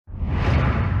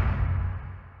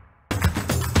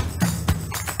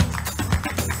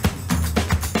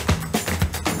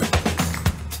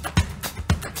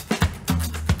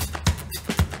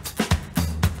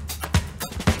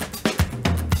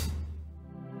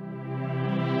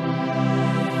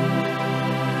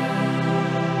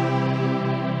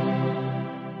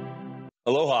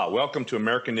Aloha, welcome to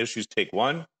American Issues Take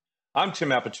One. I'm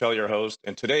Tim Apicella, your host,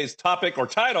 and today's topic or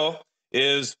title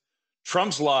is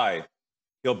Trump's Lie.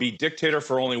 He'll be dictator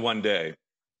for only one day.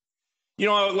 You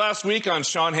know, last week on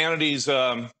Sean Hannity's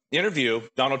interview,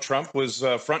 Donald Trump was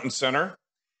front and center.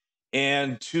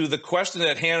 And to the question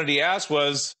that Hannity asked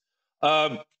was,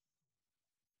 Donald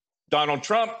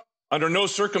Trump, under no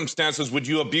circumstances would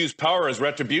you abuse power as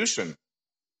retribution.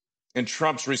 And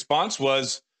Trump's response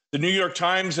was, the New York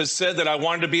Times has said that I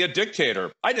wanted to be a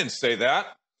dictator. I didn't say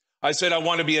that. I said I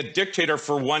want to be a dictator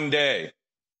for one day.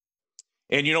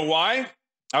 And you know why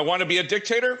I want to be a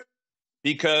dictator?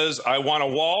 Because I want a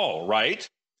wall, right?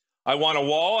 I want a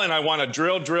wall and I want to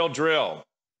drill.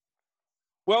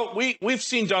 Well, we've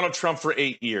seen Donald Trump for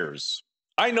 8 years.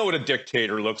 I know what a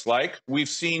dictator looks like. We've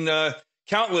seen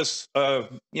countless,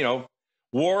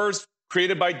 wars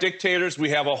created by dictators.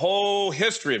 We have a whole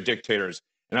history of dictators.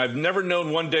 And I've never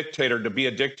known one dictator to be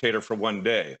a dictator for one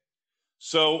day.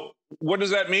 So what does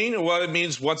that mean? Well, it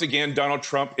means, once again, Donald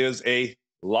Trump is a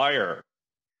liar.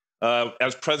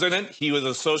 As president, he was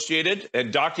associated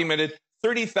and documented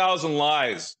 30,000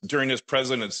 lies during his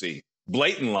presidency,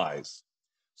 blatant lies.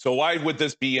 So why would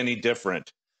this be any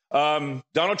different?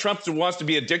 Donald Trump wants to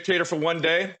be a dictator for one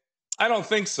day? I don't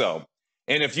think so.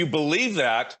 And if you believe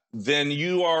that, then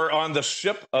you are on the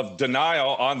ship of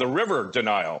denial, on the river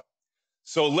denial.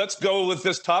 So let's go with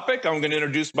this topic. I'm going to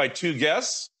introduce my two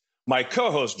guests, my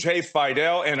co-host, Jay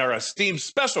Fidell, and our esteemed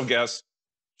special guest,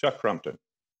 Chuck Crumpton.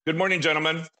 Good morning,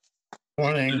 gentlemen.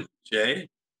 Morning, Jay.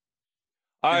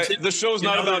 Tim, the show's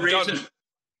not about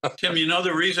Tim, you know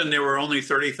the reason there were only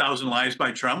 30,000 lies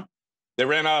by Trump? They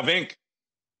ran out of ink.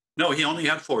 No, he only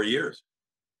had 4 years.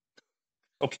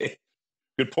 Okay,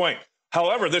 good point.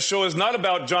 However, this show is not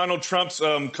about Donald Trump's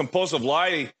compulsive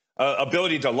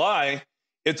ability to lie.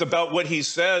 It's about what he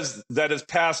says that is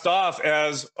passed off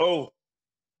as, oh,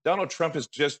 Donald Trump is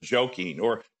just joking,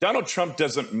 or Donald Trump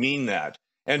doesn't mean that.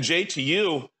 And Jay, to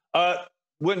you,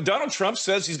 when Donald Trump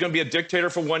says he's going to be a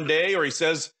dictator for one day, or he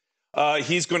says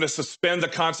he's going to suspend the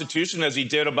Constitution as he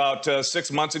did about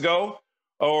 6 months ago,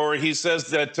 or he says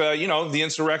that, the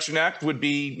Insurrection Act would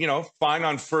be, fine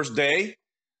on first day,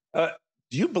 do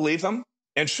you believe him?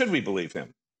 And should we believe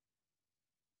him?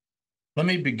 Let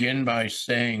me begin by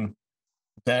saying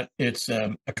that it's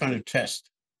a kind of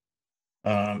test.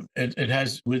 It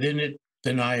has within it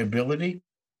deniability.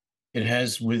 It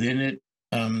has within it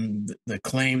the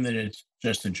claim that it's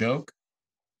just a joke,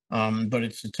 but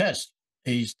it's a test.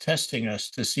 He's testing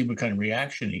us to see what kind of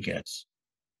reaction he gets.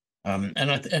 And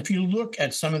if you look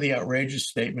at some of the outrageous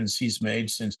statements he's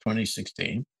made since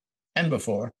 2016 and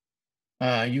before,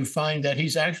 you find that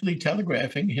he's actually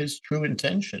telegraphing his true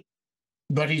intention.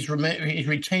 But he's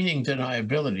retaining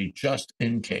deniability just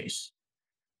in case.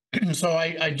 So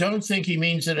I don't think he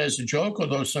means it as a joke,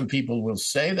 although some people will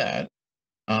say that.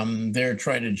 They're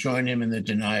trying to join him in the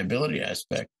deniability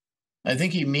aspect. I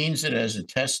think he means it as a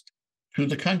test to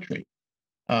the country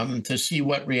to see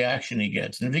what reaction he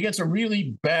gets. And if he gets a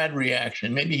really bad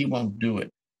reaction, maybe he won't do it.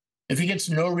 If he gets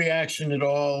no reaction at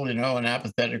all, an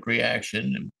apathetic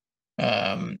reaction,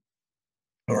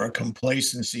 or a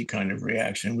complacency kind of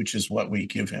reaction, which is what we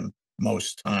give him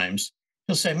most times,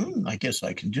 he'll say, I guess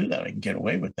I can do that. I can get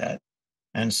away with that.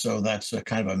 And so that's a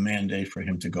kind of a mandate for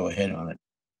him to go ahead on it.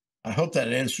 I hope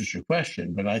that answers your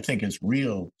question, but I think it's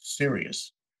real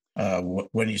serious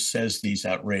when he says these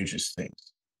outrageous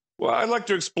things. Well, I'd like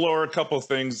to explore a couple of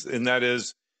things, and that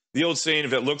is the old saying,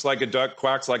 if it looks like a duck,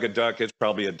 quacks like a duck, it's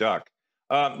probably a duck.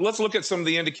 Let's look at some of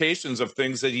the indications of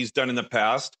things that he's done in the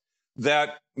past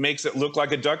that makes it look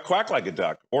like a duck, quack like a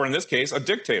duck, or in this case, a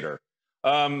dictator.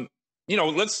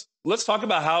 Let's talk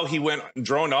about how he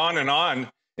droned on and on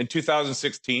in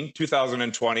 2016,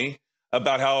 2020,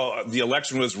 about how the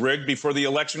election was rigged before the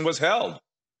election was held.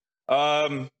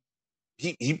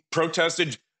 He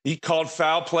protested, he called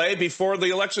foul play before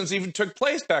the elections even took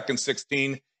place back in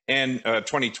 16 and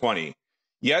 2020.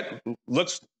 Yet,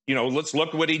 let's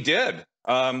look what he did,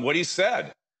 what he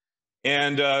said.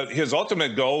 And his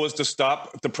ultimate goal was to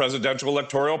stop the presidential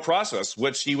electoral process,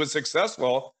 which he was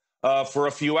successful for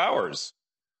a few hours.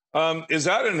 Is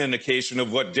that an indication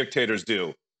of what dictators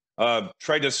do?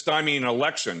 Try to stymie an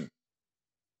election?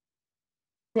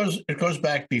 It goes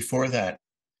back before that.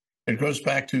 It goes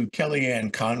back to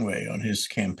Kellyanne Conway on his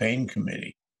campaign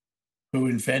committee, who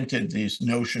invented this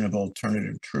notion of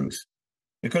alternative truth.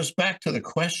 It goes back to the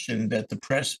question that the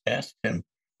press asked him,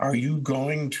 are you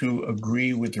going to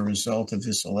agree with the result of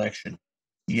this election?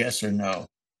 Yes or no?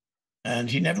 And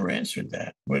he never answered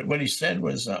that. What he said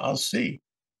was, I'll see.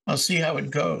 I'll see how it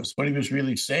goes. What he was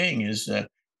really saying is,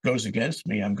 goes against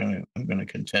me, I'm going to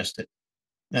contest it.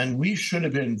 And we should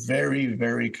have been very,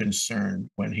 very concerned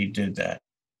when he did that,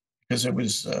 because it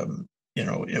was,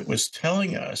 it was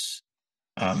telling us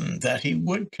that he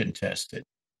would contest it.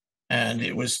 And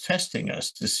it was testing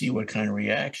us to see what kind of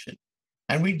reaction.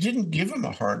 And we didn't give him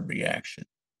a hard reaction.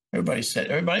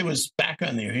 Everybody was back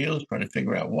on their heels trying to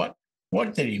figure out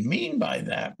what did he mean by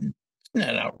that? Isn't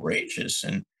that outrageous?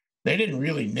 And they didn't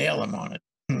really nail him on it.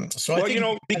 So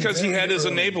well, because he had his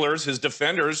enablers, his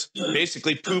defenders,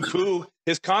 basically poo-poo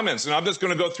his comments. And I'm just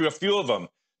going to go through a few of them.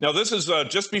 Now, this is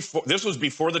this was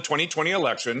before the 2020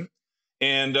 election.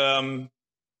 And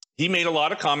he made a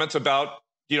lot of comments about,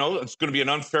 it's going to be an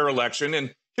unfair election.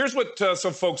 And here's what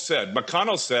some folks said.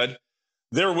 McConnell said,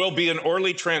 there will be an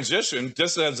orderly transition,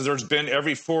 just as there's been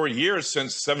every 4 years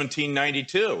since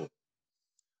 1792.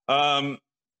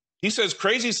 He says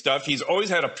crazy stuff. He's always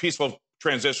had a peaceful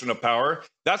transition of power.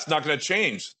 That's not going to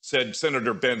change, said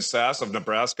Senator Ben Sasse of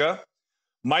Nebraska.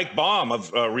 Mike Baum,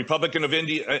 Republican of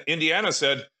Indiana,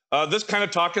 said, this kind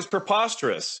of talk is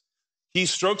preposterous. He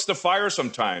strokes the fire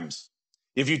sometimes.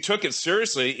 If you took it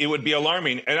seriously, it would be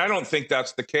alarming. And I don't think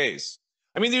that's the case.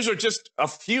 I mean, these are just a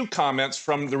few comments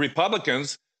from the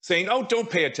Republicans saying, oh, don't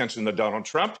pay attention to Donald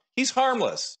Trump. He's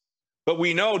harmless. But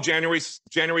we know January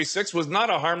 6th was not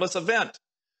a harmless event.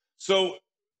 So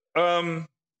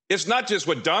it's not just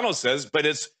what Donald says, but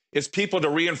it's people to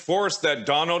reinforce that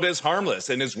Donald is harmless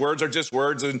and his words are just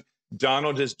words and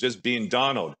Donald is just being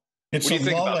Donald. What do you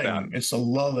think about that? It's a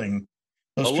lulling.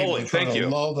 Those people are trying to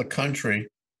lull the country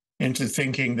into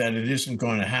thinking that it isn't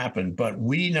going to happen, but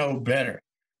we know better.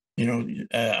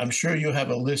 I'm sure you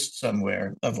have a list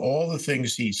somewhere of all the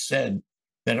things he said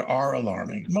that are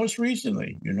alarming. Most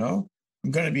recently,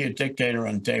 I'm going to be a dictator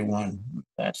on day one.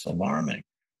 That's alarming.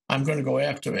 I'm going to go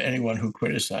after anyone who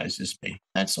criticizes me.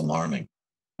 That's alarming.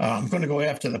 I'm going to go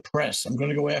after the press. I'm going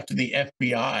to go after the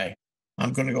FBI.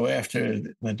 I'm going to go after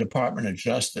the Department of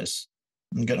Justice.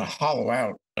 I'm going to hollow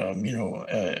out,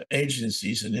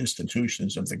 agencies and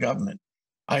institutions of the government.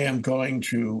 I am going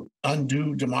to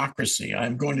undo democracy.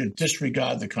 I'm going to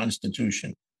disregard the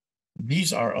Constitution.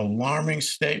 These are alarming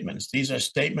statements. These are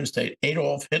statements that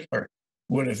Adolf Hitler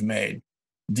would have made.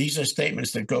 These are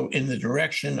statements that go in the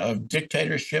direction of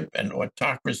dictatorship and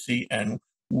autocracy and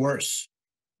worse.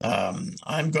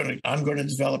 I'm going to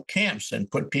develop camps and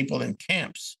put people in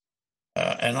camps.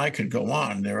 And I could go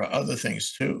on. There are other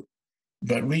things too.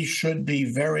 But we should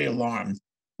be very alarmed.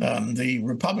 The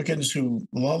Republicans who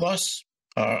love us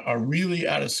are really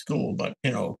out of school, but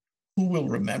who will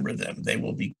remember them? They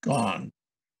will be gone.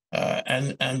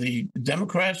 And the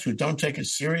Democrats who don't take it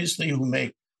seriously, who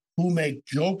make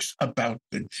jokes about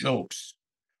the jokes.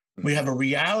 We have a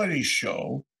reality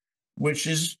show which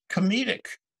is comedic,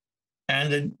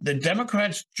 and the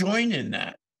Democrats join in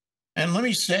that. And let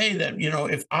me say that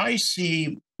if I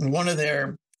see one of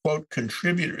their quote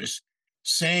contributors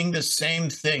saying the same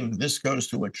thing, this goes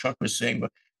to what Chuck was saying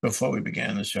before we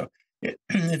began the show.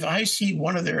 If I see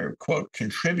one of their, quote,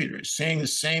 contributors saying the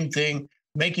same thing,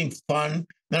 making fun,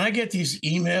 then I get these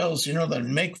emails, that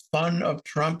make fun of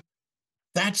Trump.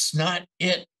 That's not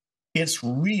it. It's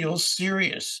real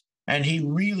serious. And he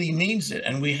really means it.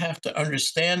 And we have to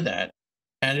understand that.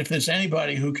 And if there's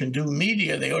anybody who can do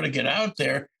media, they ought to get out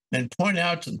there and point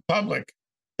out to the public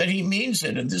that he means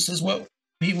it. And this is what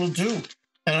he will do.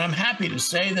 And I'm happy to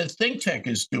say that Think Tech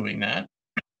is doing that.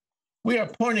 We are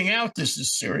pointing out this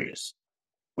is serious.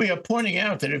 We are pointing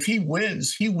out that if he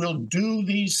wins, he will do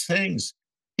these things.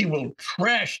 He will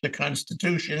trash the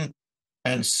Constitution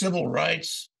and civil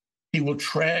rights. He will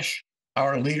trash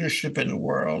our leadership in the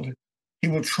world. He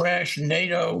will trash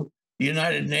NATO, the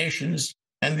United Nations,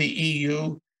 and the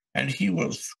EU, and he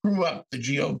will screw up the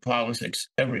geopolitics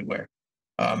everywhere.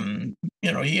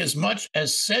 He as much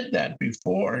as said that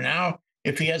before. Now,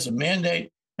 if he has a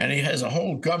mandate and he has a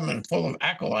whole government full of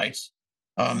acolytes,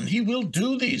 he will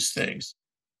do these things.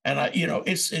 And,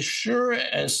 it's as sure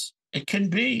as it can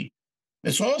be.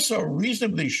 It's also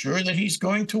reasonably sure that he's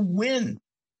going to win.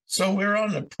 So we're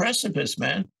on the precipice,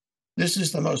 man. This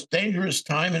is the most dangerous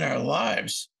time in our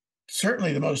lives,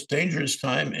 certainly the most dangerous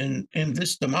time in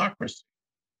this democracy.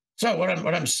 So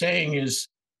what I'm saying is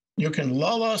you can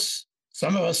lull us.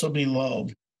 Some of us will be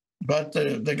lulled. But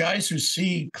the guys who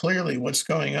see clearly what's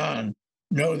going on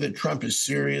know that Trump is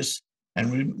serious,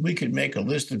 and we could make a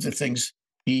list of the things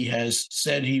he has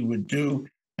said he would do,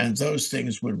 and those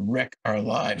things would wreck our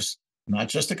lives, not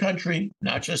just the country,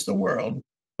 not just the world,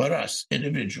 but us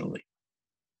individually.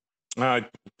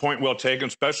 Point well taken,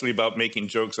 especially about making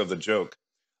jokes of the joke.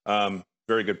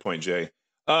 Very good point, Jay.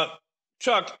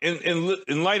 Chuck,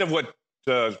 in light of what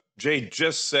Jay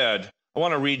just said, I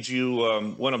want to read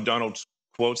you one of Donald's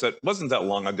quotes that wasn't that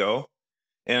long ago.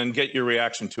 and get your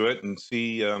reaction to it and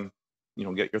see,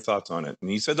 get your thoughts on it. And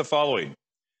he said the following.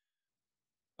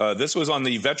 This was on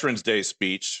the Veterans Day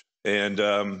speech,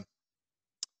 and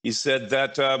he said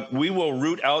that we will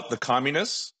root out the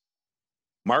communists,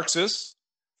 Marxists,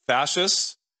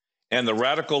 fascists, and the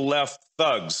radical left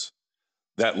thugs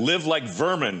that live like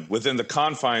vermin within the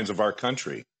confines of our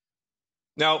country.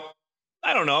 Now,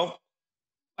 I don't know.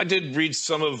 I did read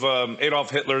some of Adolf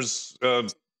Hitler's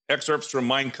excerpts from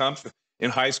Mein Kampf in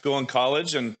high school and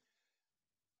college, and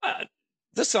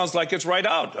this sounds like it's right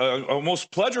out,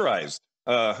 almost plagiarized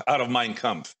out of Mein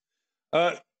Kampf.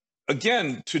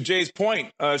 Again, to Jay's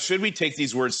point, should we take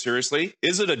these words seriously?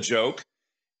 Is it a joke?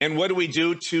 And what do we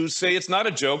do to say it's not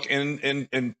a joke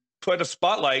and put a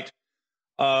spotlight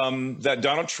that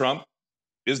Donald Trump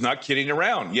is not kidding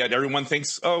around? Yet everyone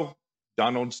thinks, oh,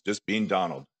 Donald's just being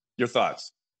Donald. Your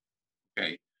thoughts?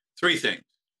 Okay. 3 things.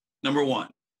 Number 1,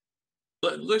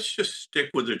 let's just stick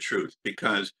with the truth,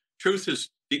 because truth is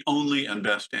the only and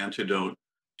best antidote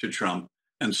to Trump,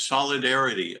 and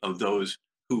solidarity of those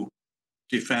who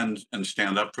defend and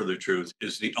stand up for the truth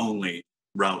is the only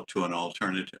route to an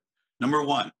alternative. Number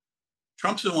 1,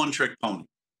 Trump's a one-trick pony.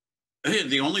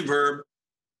 The only verb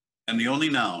and the only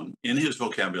noun in his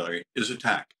vocabulary is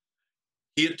attack.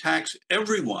 He attacks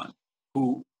everyone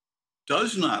who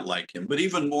does not like him, but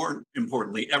even more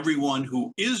importantly, everyone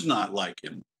who is not like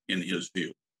him in his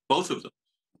view, both of them,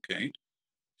 okay?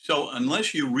 So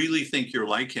unless you really think you're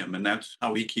like him, and that's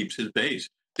how he keeps his base,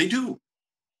 they do.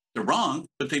 They're wrong,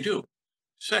 but they do.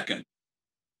 Second,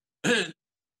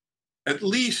 at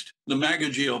least the MAGA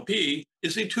GOP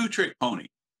is a 2-trick pony.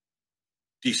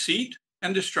 Deceit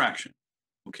and distraction.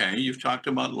 Okay, you've talked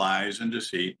about lies and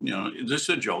deceit. Is this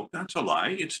a joke? That's a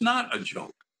lie. It's not a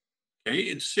joke. Okay,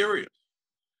 it's serious.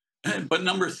 But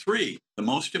number 3, the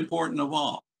most important of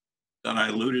all, that I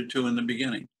alluded to in the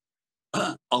beginning,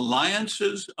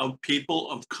 alliances of people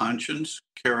of conscience,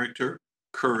 character,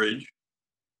 courage,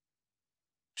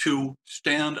 to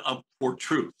stand up for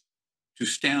truth, to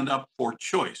stand up for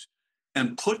choice,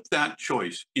 and put that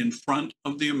choice in front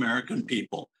of the American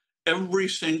people every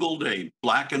single day,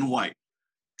 black and white.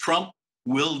 Trump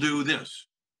will do this.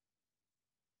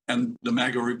 And the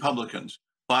MAGA Republicans,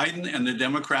 Biden and the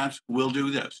Democrats will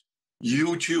do this.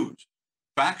 You choose.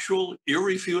 Factual,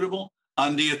 irrefutable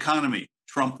on the economy.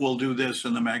 Trump will do this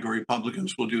and the MAGA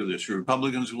Republicans will do this.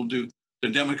 Republicans will do, the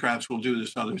Democrats will do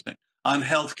this other thing. On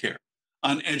healthcare,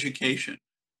 on education.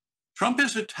 Trump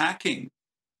is attacking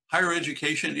higher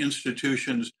education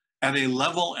institutions at a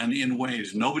level and in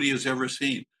ways nobody has ever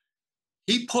seen.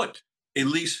 He put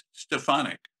Elise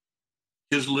Stefanik,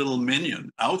 his little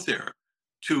minion, out there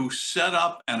to set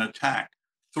up and attack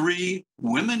 3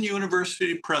 women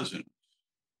university presidents,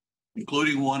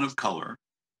 including one of color,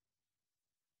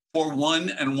 for one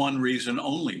and one reason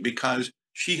only, because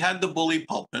she had the bully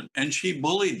pulpit and she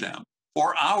bullied them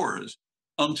for hours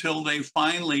until they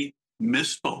finally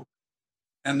misspoke.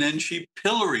 And then she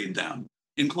pilloried them,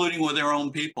 including with their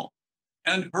own people.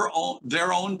 And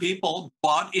their own people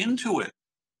bought into it.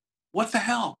 What the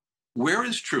hell? Where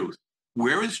is truth?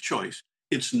 Where is choice?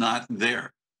 It's not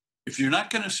there. If you're not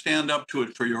going to stand up to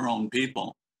it for your own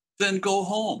people, then go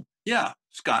home. Yeah,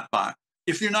 Scott Bach.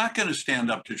 If you're not going to stand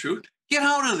up to truth, get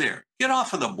out of there. Get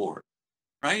off of the board,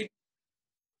 right?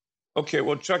 Okay,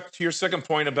 well, Chuck, to your second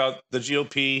point about the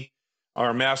GOP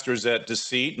are masters at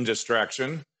deceit and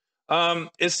distraction,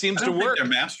 it seems to work. They're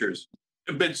masters,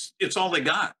 but it's all they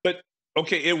got. But,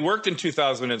 okay, it worked in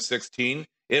 2016.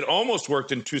 It almost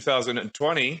worked in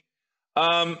 2020.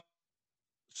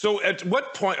 So at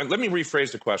what point, let me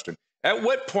rephrase the question. At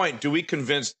what point do we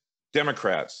convince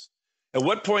Democrats? At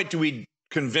what point do we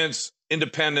convince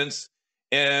independents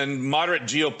and moderate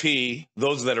GOP,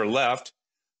 those that are left,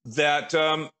 that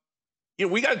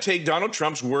we got to take Donald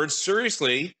Trump's words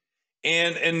seriously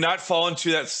and not fall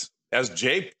into that, as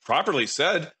Jay properly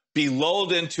said, be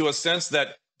lulled into a sense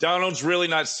that Donald's really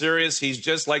not serious. He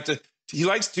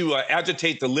likes to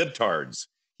agitate the libtards.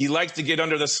 He likes to get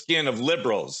under the skin of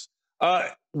liberals.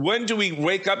 When do we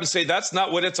wake up and say that's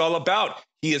not what it's all about?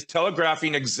 He is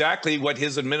telegraphing exactly what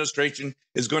his administration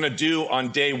is going to do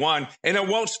on day 1, and it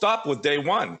won't stop with day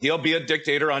 1. He'll be a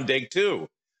dictator on day 2.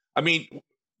 I mean,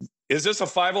 is this a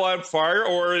 5-alarm fire,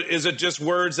 or is it just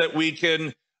words that we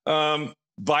can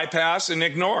bypass and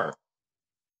ignore?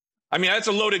 I mean, that's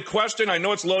a loaded question. I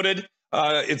know it's loaded.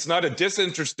 It's not a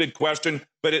disinterested question,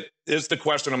 but it is the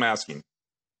question I'm asking.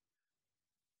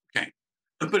 Okay,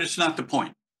 but it's not the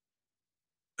point.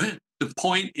 The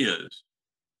point is,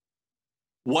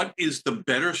 what is the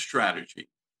better strategy?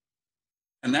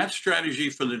 And that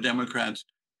strategy for the Democrats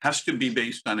has to be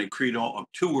based on a credo of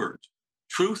 2 words,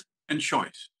 truth and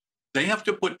choice. They have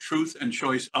to put truth and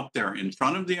choice up there in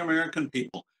front of the American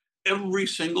people every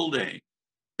single day.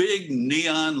 Big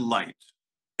neon lights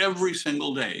every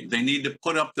single day. They need to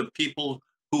put up the people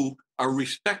who are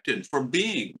respected for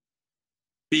being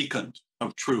beacons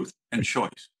of truth and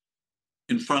choice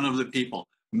in front of the people.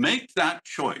 Make that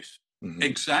choice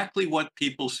exactly what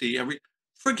people see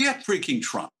forget freaking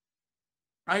Trump,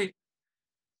 right?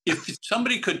 If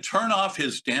somebody could turn off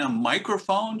his damn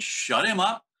microphone, shut him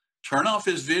up, turn off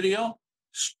his video,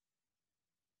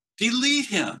 delete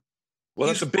him. Well,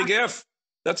 that's a big if.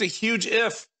 That's a huge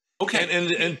if. Okay.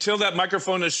 And until that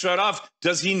microphone is shut off,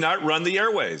 does he not run the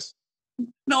airways?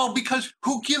 No, because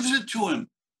who gives it to him?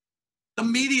 The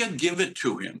media give it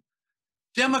to him.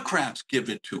 Democrats give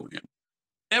it to him.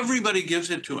 Everybody gives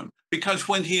it to him because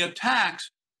when he attacks,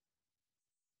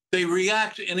 they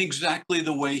react in exactly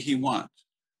the way he wants.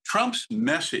 Trump's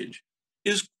message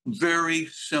is very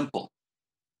simple.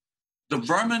 The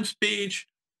vermin speech,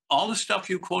 all the stuff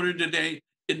you quoted today,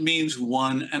 it means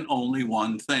one and only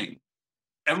one thing.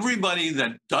 Everybody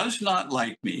that does not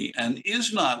like me and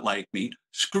is not like me,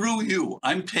 screw you.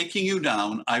 I'm taking you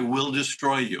down. I will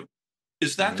destroy you.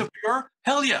 Is that the Fuhrer?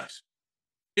 Hell yes.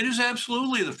 It is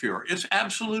absolutely the Fuhrer. It's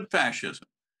absolute fascism.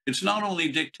 It's not only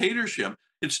dictatorship,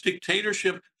 it's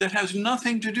dictatorship that has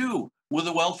nothing to do with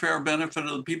the welfare benefit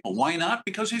of the people. Why not?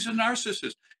 Because he's a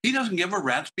narcissist. He doesn't give a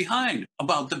rat's behind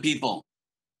about the people.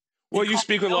 Well, you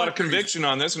speak with a lot of conviction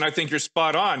on this, and I think you're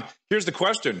spot on. Here's the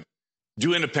question.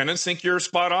 Do independents think you're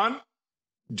spot on?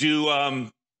 Do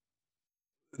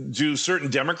certain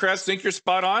Democrats think you're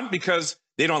spot on? Because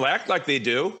they don't act like they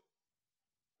do.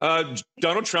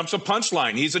 Donald Trump's a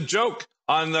punchline. He's a joke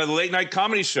on the late night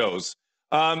comedy shows.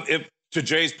 If to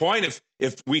Jay's point,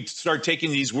 if we start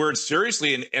taking these words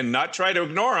seriously and not try to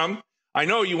ignore them, I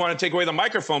know you want to take away the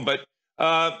microphone, but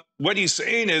what he's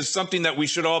saying is something that we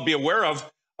should all be aware of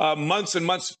months and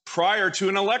months prior to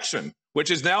an election,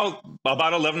 which is now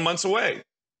about 11 months away.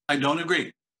 I don't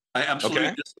agree. I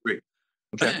absolutely disagree.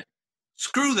 Okay.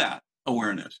 Screw that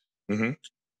awareness.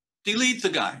 Delete the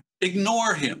guy.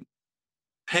 Ignore him.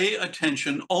 Pay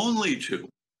attention only to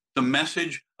the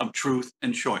message of truth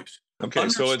and choice. Okay,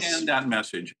 understand that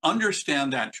message.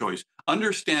 Understand that choice.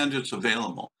 Understand it's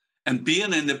available. And be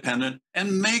an independent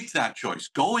and make that choice.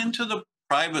 Go into the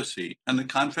privacy and the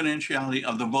confidentiality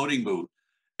of the voting booth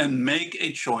and make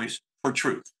a choice for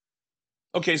truth.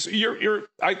 Okay, so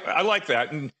I like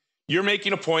that. And you're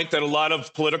making a point that a lot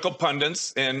of political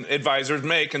pundits and advisors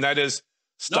make, and that is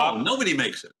stop. No, nobody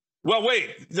makes it. Well,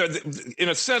 wait, in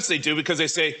a sense they do, because they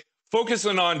say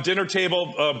focusing on dinner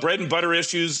table bread and butter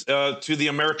issues to the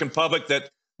American public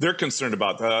that they're concerned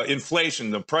about,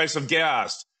 inflation, the price of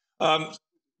gas,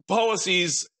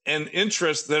 policies and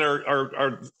interests that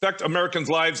are affect Americans'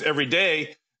 lives every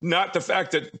day, not the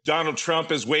fact that Donald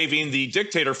Trump is waving the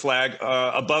dictator flag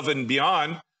above and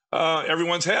beyond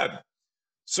everyone's head.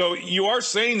 So you are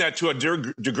saying that to a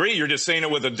degree. You're just saying it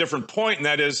with a different point, and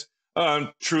that is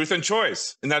truth and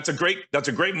choice. And that's a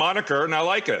great moniker, and I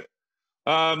like it.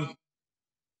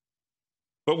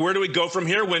 But where do we go from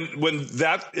here when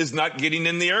that is not getting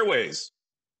in the airways?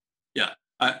 Yeah,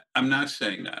 I'm not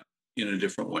saying that in a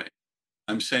different way.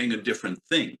 I'm saying a different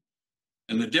thing.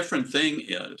 And the different thing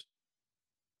is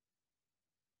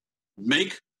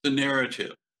make the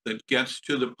narrative that gets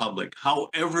to the public,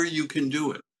 however you can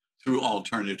do it, through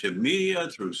alternative media,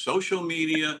 through social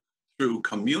media, through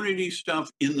community stuff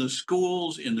in the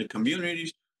schools, in the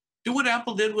communities. Do what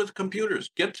Apple did with computers.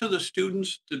 Get to the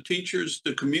students, the teachers,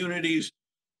 the communities,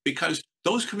 because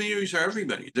those communities are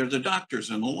everybody. They're the doctors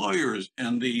and the lawyers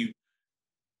and the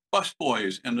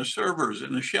busboys and the servers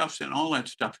and the chefs and all that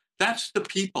stuff. That's the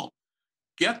people.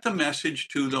 Get the message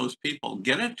to those people.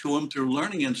 Get it to them through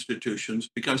learning institutions,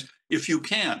 because if you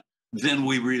can't, then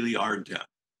we really are dead.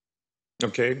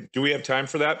 Okay. Do we have time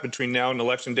for that between now and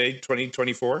Election Day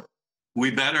 2024? We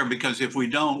better, because if we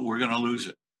don't, we're going to lose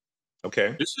it.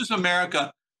 Okay. This is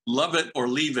America, love it or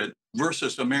leave it,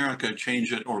 versus America,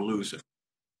 change it or lose it.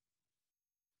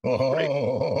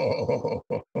 Oh.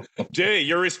 Jay,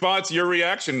 your response, your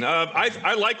reaction.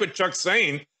 I like what Chuck's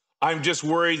saying. I'm just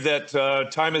worried that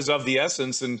time is of the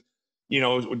essence. And,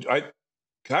 I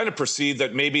kind of perceive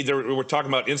that maybe we're talking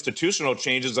about institutional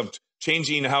changes of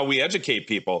changing how we educate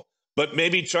people. But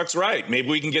maybe Chuck's right. Maybe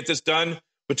we can get this done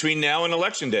between now and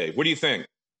Election Day. What do you think?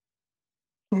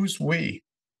 Who's we?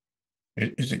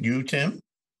 Is it you, Tim?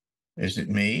 Is it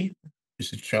me?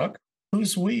 Is it Chuck?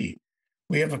 Who's we?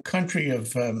 We have a country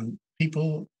of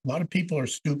people. A lot of people are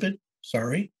stupid.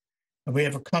 Sorry. And we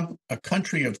have a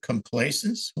country of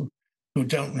complacents who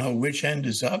don't know which end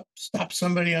is up. Stop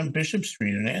somebody on Bishop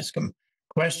Street and ask them,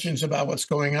 questions about what's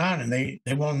going on, and they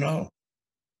won't know.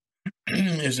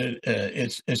 Is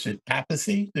it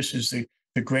apathy? This is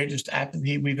the greatest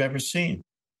apathy we've ever seen.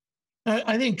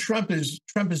 I think Trump is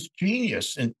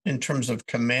genius in terms of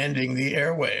commanding the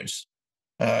airwaves,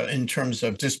 in terms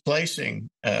of displacing,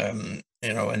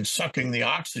 and sucking the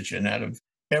oxygen out of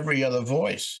every other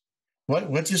voice.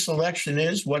 What this election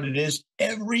is, what it is,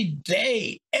 every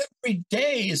day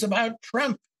is about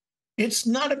Trump. It's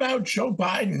not about Joe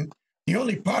Biden. The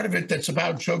only part of it that's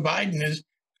about Joe Biden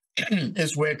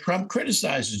is where Trump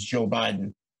criticizes Joe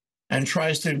Biden and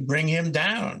tries to bring him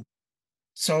down.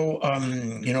 So,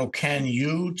 can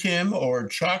you, Tim, or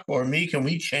Chuck, or me, can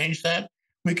we change that?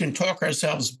 We can talk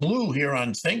ourselves blue here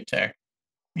on Think Tech.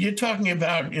 You're talking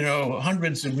about,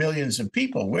 hundreds of millions of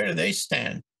people. Where do they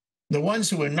stand? The ones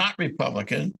who are not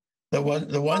Republican, the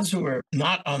ones who are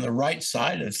not on the right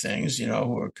side of things, who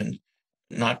are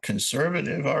not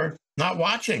conservative, are not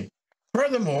watching.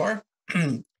 Furthermore,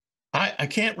 I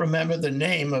can't remember the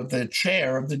name of the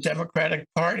chair of the Democratic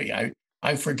Party.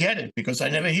 I forget it because I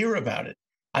never hear about it.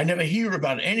 I never hear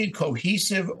about any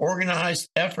cohesive, organized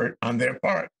effort on their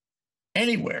part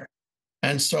anywhere.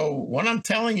 And so what I'm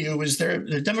telling you is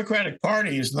the Democratic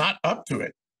Party is not up to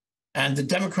it. And the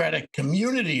Democratic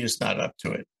community is not up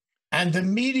to it. And the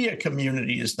media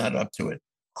community is not up to it.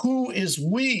 Who is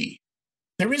we?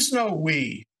 There is no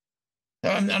we.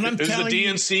 And I'm is telling the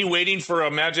DNC waiting for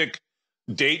a magic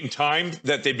date and time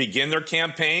that they begin their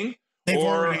campaign? They've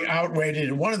already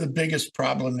outrated. One of the biggest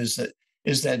problems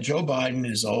is that Joe Biden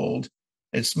is old.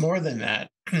 It's more than that.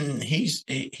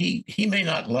 He may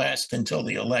not last until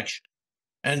the election.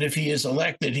 And if he is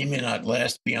elected, he may not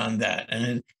last beyond that.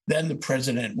 And then the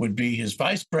president would be his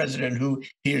vice president, who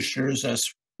he assures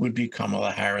us would be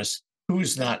Kamala Harris, who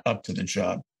is not up to the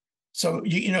job. So,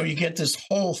 you get this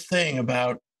whole thing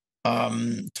about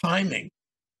timing.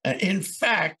 In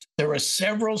fact, there are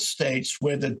several states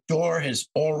where the door has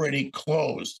already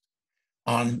closed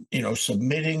on,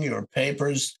 submitting your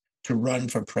papers to run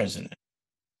for president.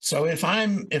 So if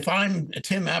I'm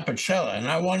Tim Apicella and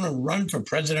I want to run for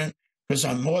president because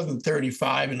I'm more than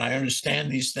 35 and I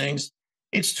understand these things,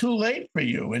 it's too late for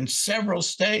you in several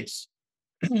states.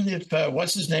 If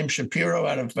what's his name, Shapiro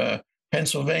out of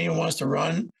Pennsylvania wants to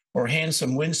run, or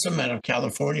Handsome Winsome out of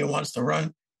California wants to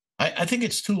run, I think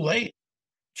it's too late.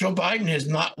 Joe Biden has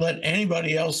not let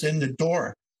anybody else in the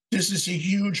door. This is a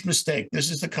huge mistake.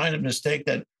 This is the kind of mistake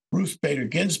that Ruth Bader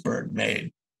Ginsburg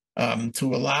made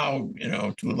to allow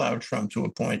Trump to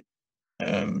appoint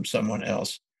someone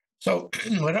else. So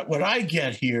what I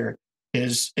get here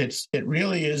is it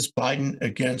really is Biden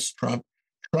against Trump.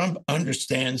 Trump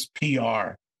understands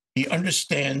PR. He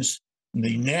understands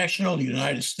the national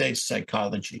United States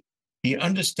psychology. He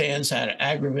understands how to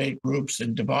aggravate groups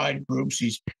and divide groups.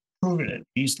 He's proven it.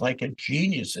 He's like a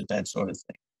genius at that sort of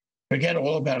thing. Forget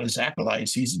all about his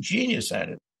acolytes. He's a genius at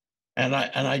it. And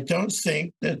I don't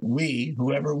think that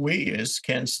whoever we is,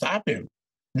 can stop him.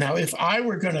 Now, if I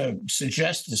were going to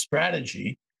suggest a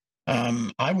strategy,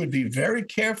 I would be very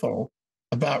careful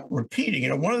about repeating.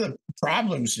 One of the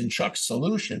problems in Chuck's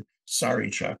solution,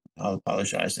 sorry, Chuck, I'll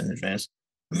apologize in advance,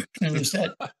 is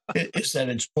that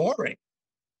it's boring.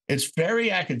 It's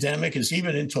very academic, it's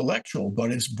even intellectual,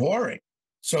 but it's boring.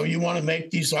 So you want to make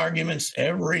these arguments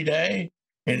every day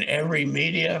in every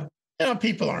media?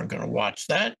 People aren't going to watch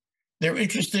that. They're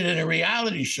interested in a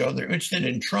reality show. They're interested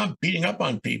in Trump beating up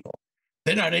on people.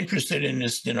 They're not interested in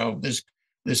this,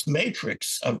 this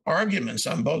matrix of arguments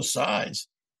on both sides.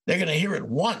 They're going to hear it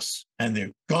once and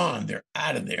they're gone. They're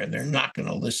out of there. They're not going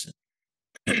to listen.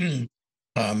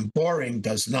 Boring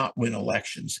does not win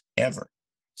elections ever.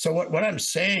 So what I'm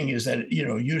saying is that,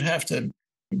 you'd have to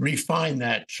refine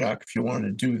that, Chuck, if you want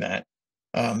to do that.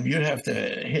 You'd have to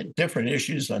hit different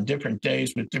issues on different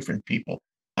days with different people.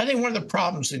 I think one of the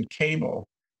problems in cable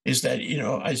is that,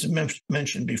 as I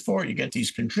mentioned before, you get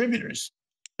these contributors.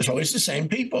 It's always the same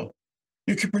people.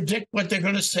 You can predict what they're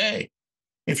going to say.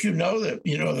 If you know that,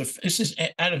 this is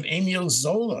out of Emile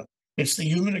Zola. It's the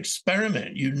human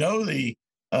experiment.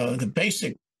 The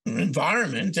basic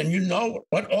environment, and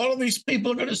what all of these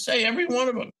people are going to say, every one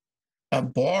of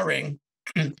them. Boring.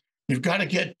 You've got to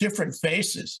get different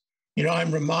faces.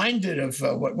 I'm reminded of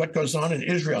what goes on in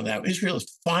Israel now. Israel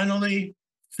is finally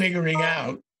figuring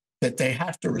out that they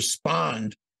have to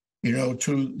respond,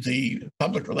 to the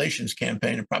public relations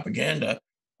campaign and propaganda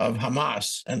of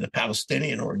Hamas and the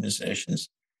Palestinian organizations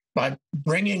by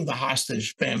bringing the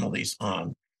hostage families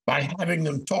on, by having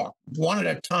them talk one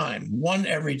at a time, one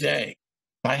every day,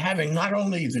 by having not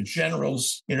only the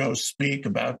generals, speak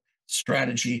about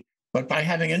strategy, but by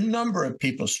having a number of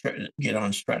people get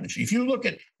on strategy. If you look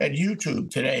at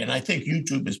YouTube today, and I think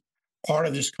YouTube is part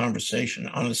of this conversation,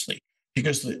 honestly,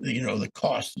 because the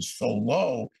cost is so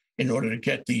low in order to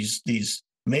get these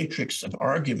matrix of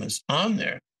arguments on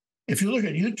there. If you look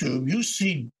at YouTube, you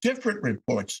see different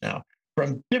reports now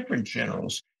from different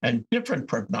generals and different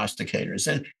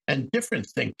prognosticators and different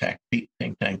think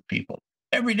tank people.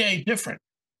 Every day different.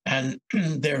 And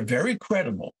they're very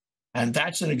credible. And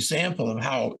that's an example of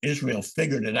how Israel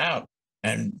figured it out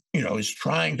and, is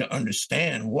trying to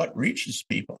understand what reaches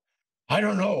people. I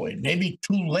don't know. It may be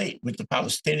too late with the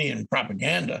Palestinian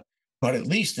propaganda, but at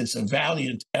least it's a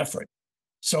valiant effort.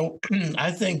 So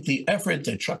I think the effort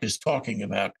that Chuck is talking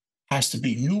about has to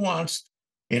be nuanced.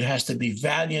 It has to be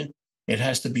valiant. It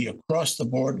has to be across the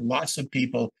board, lots of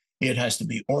people. It has to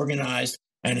be organized,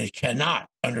 and it cannot,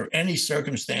 under any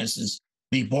circumstances,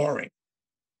 be boring.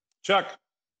 Chuck.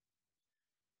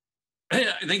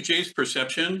 I think Jay's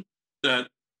perception that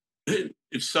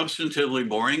it's substantively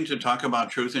boring to talk about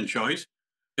truth and choice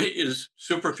is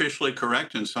superficially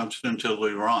correct and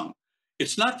substantively wrong.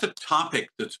 It's not the topic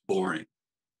that's boring.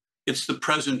 It's the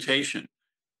presentation.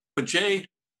 But Jay,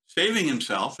 saving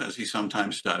himself, as he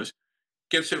sometimes does,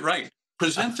 gets it right.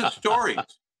 Present the stories.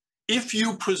 If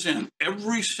you present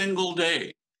every single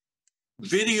day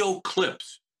video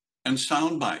clips and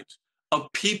sound bites of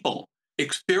people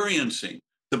experiencing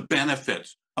the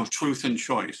benefits of truth and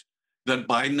choice that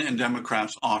Biden and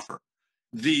Democrats offer,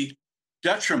 the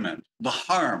detriment, the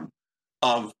harm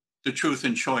of the truth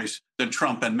and choice that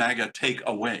Trump and MAGA take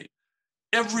away.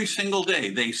 Every single day,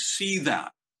 they see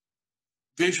that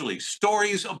visually,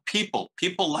 stories of people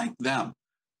like them.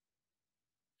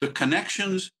 The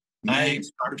connections may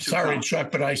start to Sorry, come.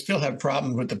 Chuck, but I still have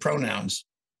problems with the pronouns.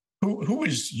 Who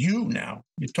is you now?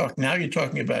 You're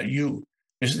talking about you.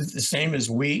 Is it the same as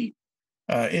we?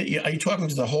 Are you talking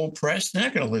to the whole press? They're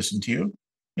not going to listen to you.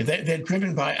 They're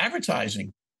driven by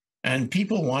advertising, and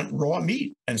people want raw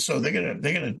meat, and so they're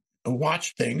gonna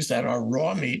watch things that are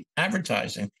raw meat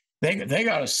advertising. They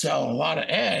got to sell a lot of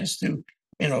ads to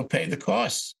pay the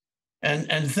costs. And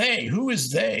they, who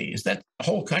is they? Is that the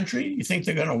whole country? You think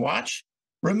they're going to watch?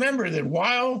 Remember that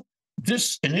while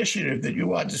this initiative that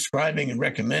you are describing and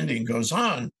recommending goes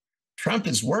on, Trump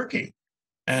is working,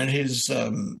 and his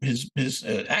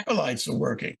acolytes are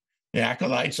working. The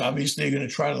acolytes obviously are going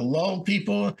to try to lull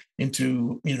people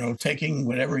into taking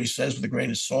whatever he says with a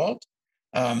grain of salt,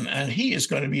 and he is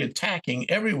going to be attacking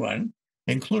everyone,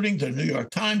 including the New York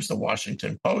Times, the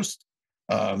Washington Post,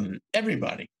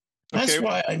 everybody. That's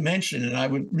why I mentioned, and I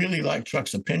would really like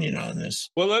Chuck's opinion on this.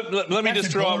 Well, let me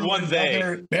just throw out one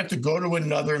thing. We have to go to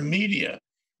another media.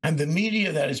 And the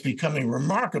media that is becoming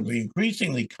remarkably,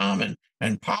 increasingly common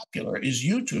and popular is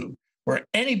YouTube, where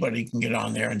anybody can get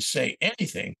on there and say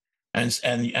anything. And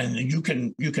you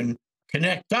can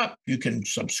connect up, you can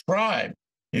subscribe,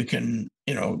 you can,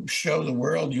 show the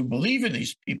world you believe in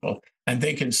these people, and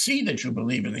they can see that you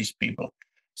believe in these people.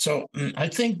 So I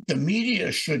think the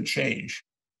media should change.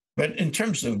 But in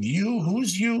terms of you,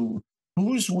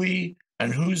 who's we,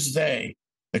 and who's they?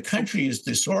 The country is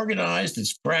disorganized,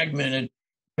 it's fragmented,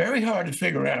 very hard to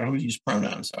figure out who these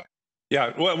pronouns are.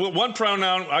 Yeah, well, one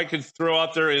pronoun I could throw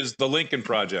out there is the Lincoln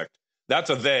Project. That's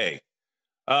a they.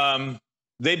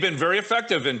 They've been very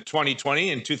effective in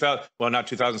 2020 and 2000. Well, not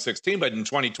 2016, but in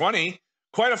 2020,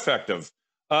 quite effective.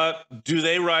 Do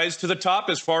they rise to the top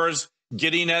as far as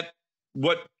getting at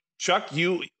what, Chuck,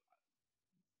 you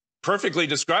perfectly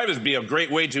described as be a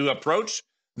great way to approach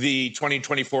the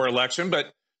 2024 election?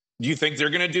 But do you think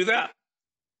they're going to do that?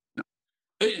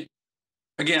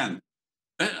 Again,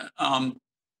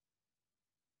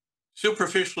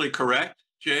 superficially correct,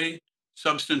 Jay.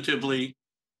 Substantively,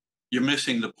 you're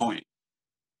missing the point.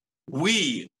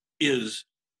 We is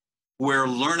where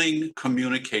learning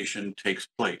communication takes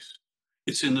place.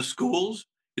 It's in the schools,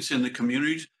 it's in the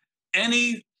communities,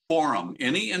 any forum,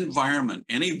 any environment,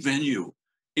 any venue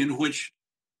in which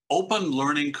open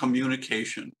learning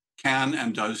communication can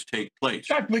and does take place.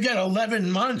 Chuck, we got 11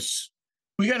 months.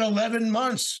 We got 11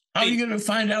 months. How are you going to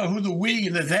find out who the we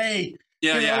and the they?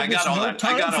 Yeah, I got all that.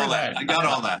 I got all that. I got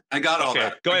all that. I got all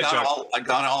that. Go ahead, Chuck. I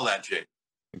got all that, Jay.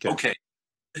 Okay.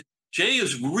 Jay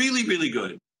is really, really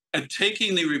good at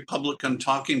taking the Republican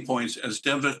talking points as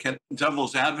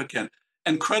devil's advocate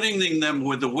and crediting them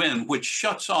with the win, which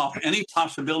shuts off any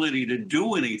possibility to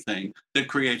do anything that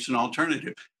creates an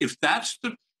alternative. If that's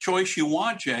the choice you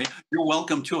want, Jay, you're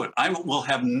welcome to it. I will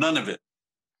have none of it.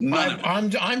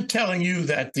 I'm telling you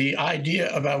that the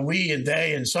idea about we and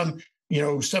they and some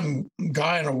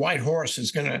guy on a white horse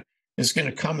is going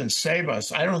to come and save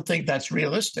us. I don't think that's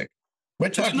realistic. We're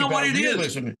That's talking not about what it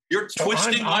realism. is. You're So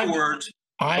twisting my words.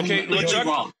 Okay, let You're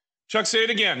wrong. Chuck say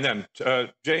it again then.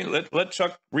 Jay, let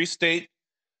Chuck restate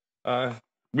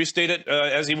it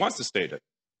as he wants to state it.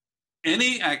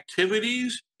 Any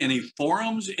activities, any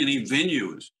forums, any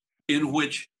venues in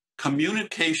which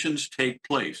communications take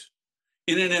place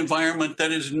in an environment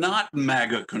that is not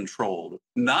MAGA controlled,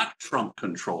 not Trump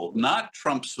controlled, not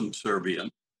Trump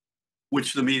subservient,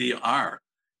 which the media are,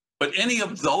 but any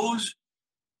of those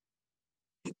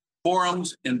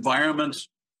forums, environments,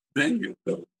 venues,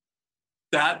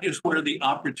 that is where the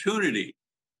opportunity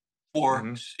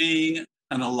for seeing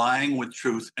and aligning with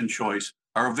truth and choice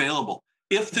are available.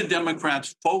 If the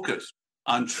Democrats focus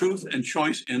on truth and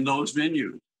choice in those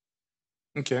venues,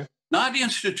 not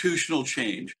institutional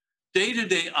change,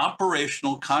 day-to-day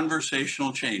operational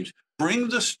conversational change, bring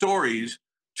the stories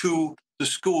to the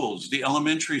schools, the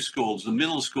elementary schools, the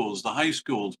middle schools, the high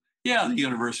schools, the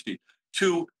university,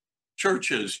 to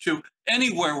churches, to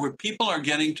anywhere where people are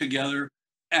getting together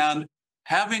and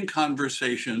having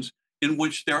conversations in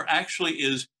which there actually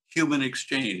is human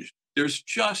exchange. There's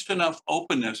just enough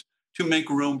openness to make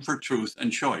room for truth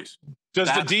and choice. Does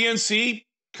the DNC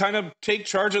kind of take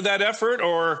charge of that effort,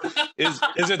 or is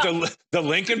it the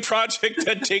Lincoln Project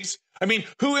that takes? I mean,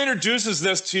 who introduces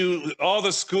this to all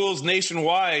the schools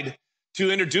nationwide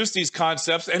to introduce these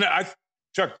concepts? And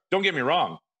Chuck, don't get me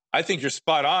wrong. I think you're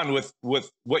spot on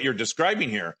with what you're describing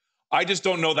here. I just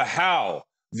don't know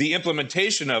the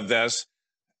implementation of this.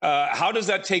 How does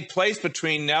that take place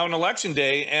between now and Election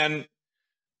Day? And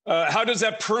how does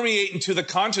that permeate into the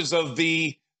conscience of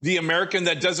the American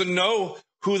that doesn't know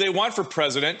who they want for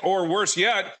president, or worse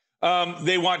yet,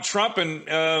 they want Trump?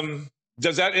 And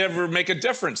does that ever make a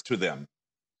difference to them?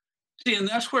 See, and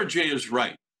that's where Jay is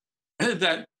right,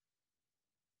 that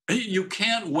you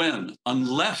can't win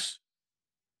unless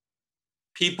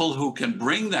people who can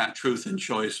bring that truth and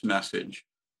choice message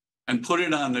and put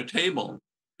it on the table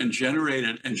and generate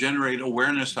it and generate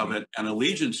awareness of it and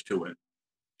allegiance to it,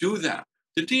 do that.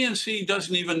 The DNC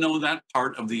doesn't even know that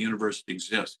part of the universe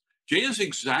exists. Jay is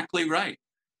exactly right.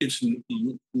 It's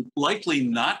likely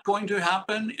not going to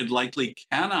happen. It likely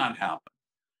cannot happen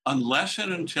unless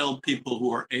and until people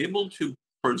who are able to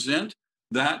present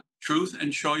that truth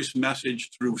and choice message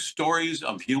through stories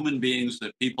of human beings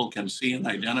that people can see and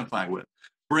identify with,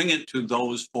 bring it to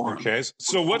those forums. Okay,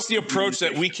 so what's the approach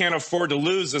that we can't afford to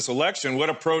lose this election? What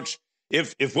approach,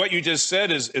 if what you just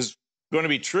said is going to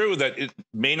be true, that it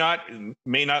may not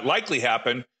likely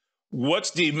happen,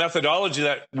 what's the methodology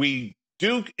that we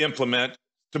do implement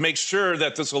to make sure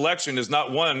that this election is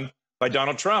not won by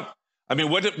Donald Trump? I mean,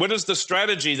 what is the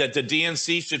strategy that the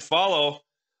DNC should follow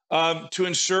to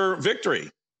ensure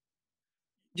victory?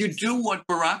 You do what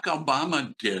Barack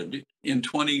Obama did in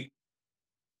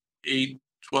 8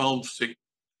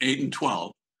 and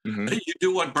 12. You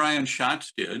do what Brian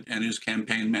Schatz did and his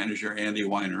campaign manager, Andy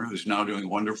Weiner, who's now doing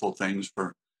wonderful things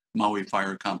for Maui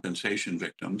fire compensation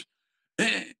victims.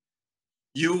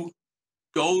 You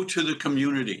go to the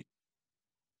community.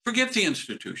 Forget the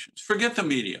institutions. Forget the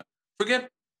media. Forget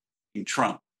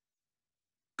Trump.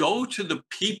 Go to the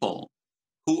people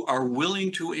who are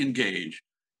willing to engage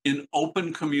in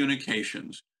open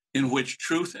communications in which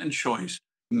truth and choice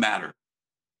matter.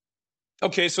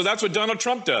 Okay, so that's what Donald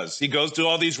Trump does. He goes to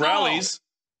all these rallies.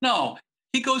 No,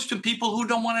 he goes to people who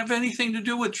don't want to have anything to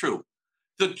do with truth.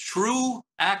 The true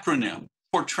acronym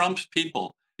for Trump's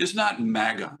people is not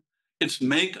MAGA. It's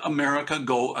Make America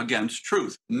Go Against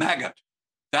Truth, MAGA.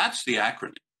 That's the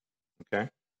acronym. Okay.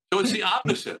 So it's the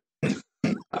opposite.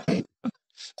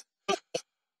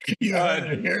 You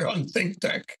heard it here on Think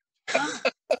Tech.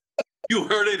 You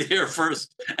heard it here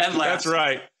first and last. That's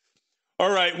right. All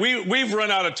right, we've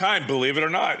run out of time, believe it or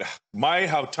not. My,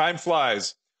 how time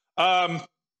flies.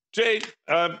 Jay,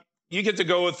 you get to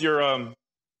go with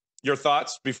your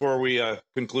thoughts before we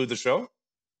conclude the show.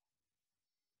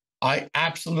 I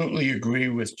absolutely agree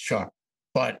with Chuck,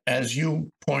 but as you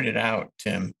pointed out,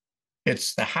 Tim,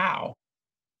 it's the how.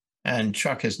 And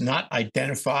Chuck has not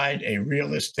identified a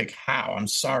realistic how. I'm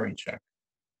sorry, Chuck.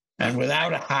 And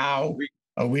without a how,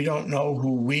 we don't know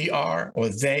who we are or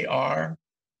they are.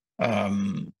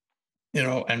 And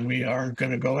we aren't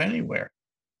going to go anywhere.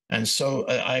 And so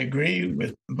I agree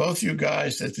with both you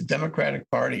guys that the Democratic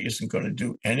Party isn't going to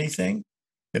do anything.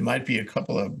 There might be a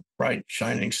couple of bright,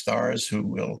 shining stars who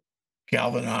will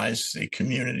galvanize the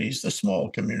communities, the small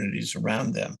communities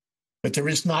around them. But there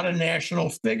is not a national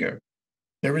figure.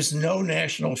 There is no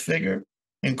national figure,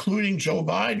 including Joe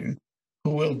Biden,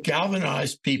 who will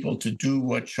galvanize people to do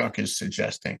what Chuck is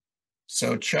suggesting.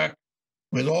 So, Chuck,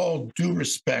 with all due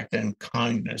respect and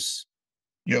kindness,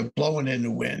 you're blowing in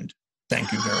the wind.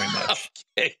 Thank you very much.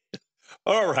 Okay.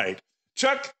 All right.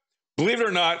 Chuck, believe it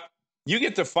or not, you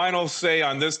get the final say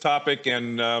on this topic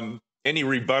and any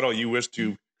rebuttal you wish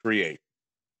to create.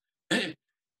 Jay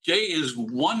is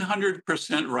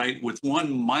 100% right with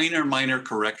one minor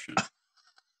correction.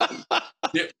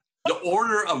 The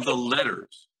order of the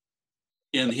letters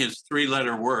in his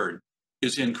three-letter word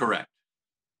is incorrect.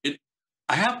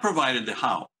 I have provided the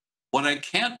how. What I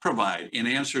can't provide in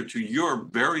answer to your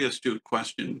very astute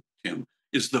question, Tim,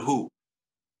 is the who.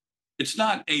 It's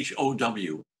not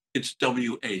H-O-W, it's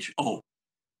W-H-O.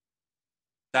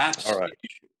 That's all right. The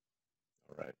issue.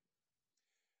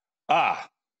 All right.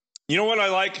 You know what I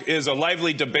like is a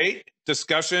lively debate,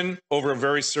 discussion over a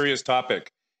very serious topic.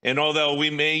 And although we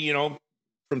may,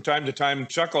 from time to time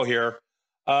chuckle here,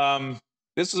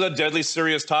 this is a deadly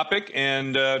serious topic,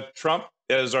 and Trump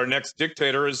as our next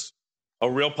dictator is a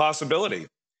real possibility.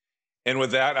 And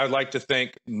with that, I'd like to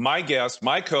thank my guest,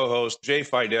 my co-host, Jay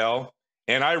Fidell,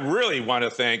 and I really want to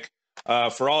thank,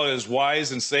 for all his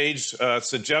wise and sage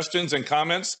suggestions and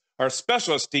comments, our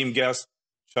special esteemed guest,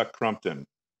 Chuck Crumpton.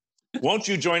 Won't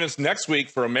you join us next week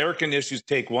for American Issues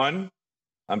Take One?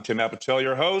 I'm Tim Apicella,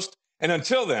 your host. And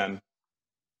until then,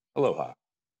 aloha.